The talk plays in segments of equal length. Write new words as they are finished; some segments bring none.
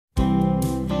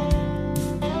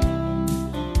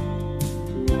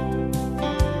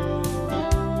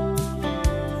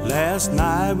Last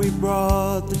night we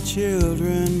brought the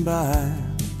children by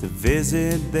to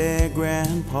visit their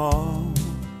grandpa,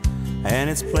 and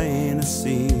it's plain to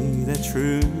see they're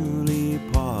truly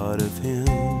part of him.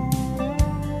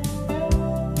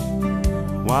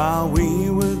 While we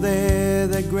were there,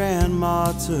 their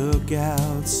grandma took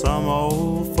out some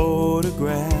old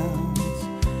photographs.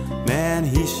 Man,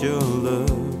 he sure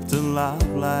looked a lot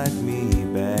like me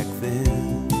back then.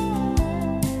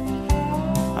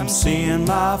 I'm seeing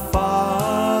my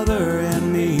father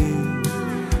in me.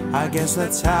 I guess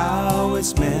that's how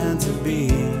it's meant to be.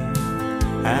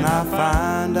 And I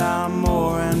find I'm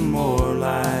more and more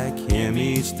like him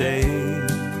each day.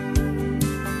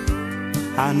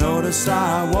 I notice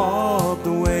I walk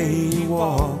the way he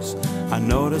walks. I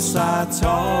notice I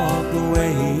talk the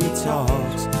way he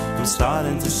talks. I'm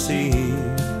starting to see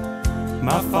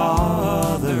my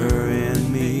father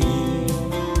in me.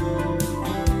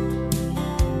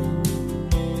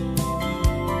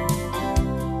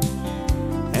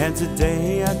 And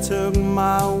today I took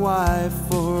my wife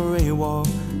for a walk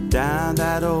down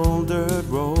that old dirt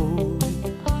road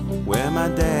where my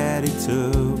daddy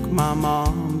took my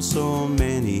mom so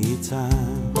many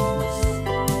times.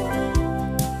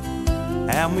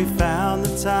 And we found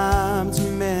the time to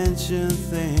mention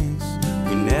things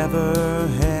we never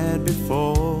had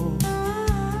before,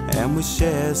 and we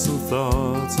shared some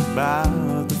thoughts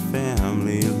about the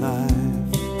family life.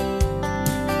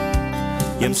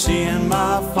 I'm seeing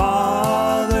my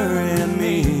father in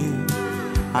me.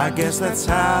 I guess that's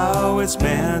how it's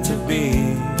meant to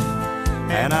be.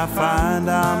 And I find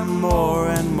I'm more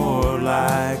and more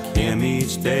like him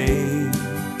each day.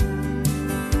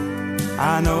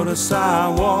 I notice I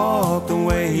walk the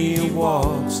way he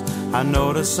walks. I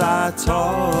notice I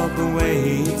talk the way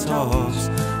he talks.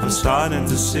 I'm starting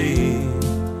to see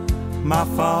my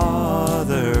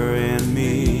father in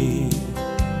me.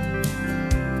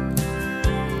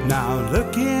 Now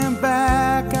looking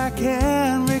back, I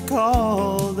can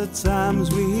recall the times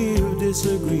we've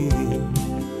disagreed,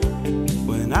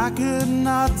 when I could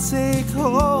not take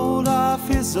hold of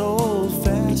his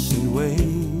old-fashioned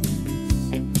ways.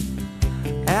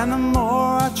 And the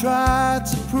more I tried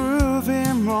to prove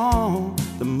him wrong,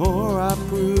 the more I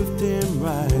proved him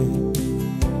right.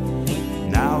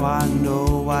 Now I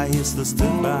know why he still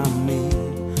stood by me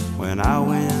when I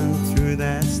went through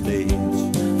that stage.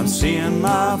 I'm seeing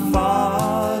my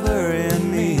father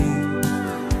in me.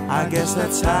 I guess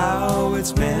that's how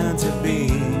it's meant to be.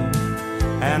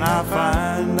 And I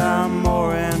find I'm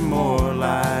more and more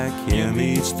like him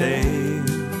each day.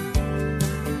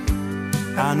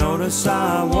 I notice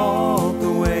I walk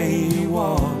the way he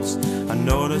walks. I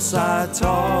notice I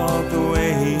talk the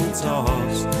way he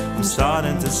talks. I'm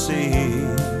starting to see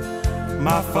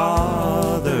my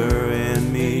father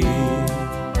in me.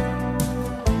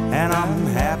 And I'm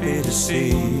happy to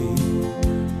see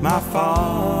my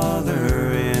father